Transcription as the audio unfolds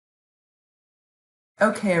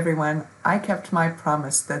Okay, everyone, I kept my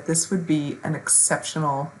promise that this would be an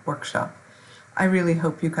exceptional workshop. I really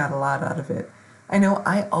hope you got a lot out of it. I know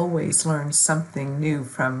I always learn something new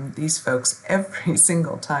from these folks every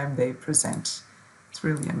single time they present. It's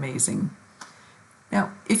really amazing.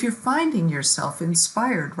 Now, if you're finding yourself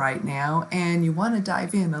inspired right now and you want to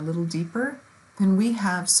dive in a little deeper, then we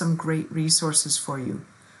have some great resources for you.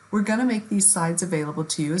 We're going to make these slides available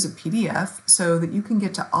to you as a PDF so that you can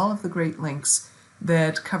get to all of the great links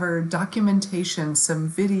that cover documentation, some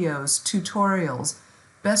videos, tutorials,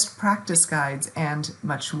 best practice guides, and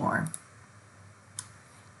much more.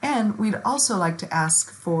 And we'd also like to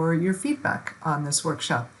ask for your feedback on this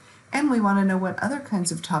workshop. And we want to know what other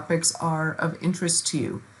kinds of topics are of interest to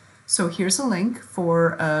you. So here's a link for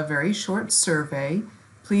a very short survey.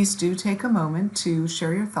 Please do take a moment to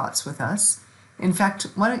share your thoughts with us. In fact,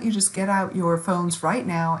 why don't you just get out your phones right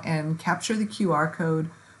now and capture the QR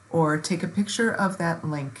code or take a picture of that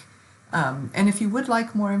link. And if you would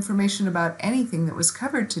like more information about anything that was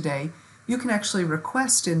covered today, you can actually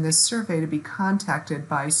request in this survey to be contacted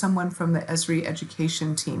by someone from the Esri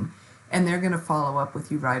education team, and they're going to follow up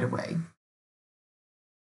with you right away.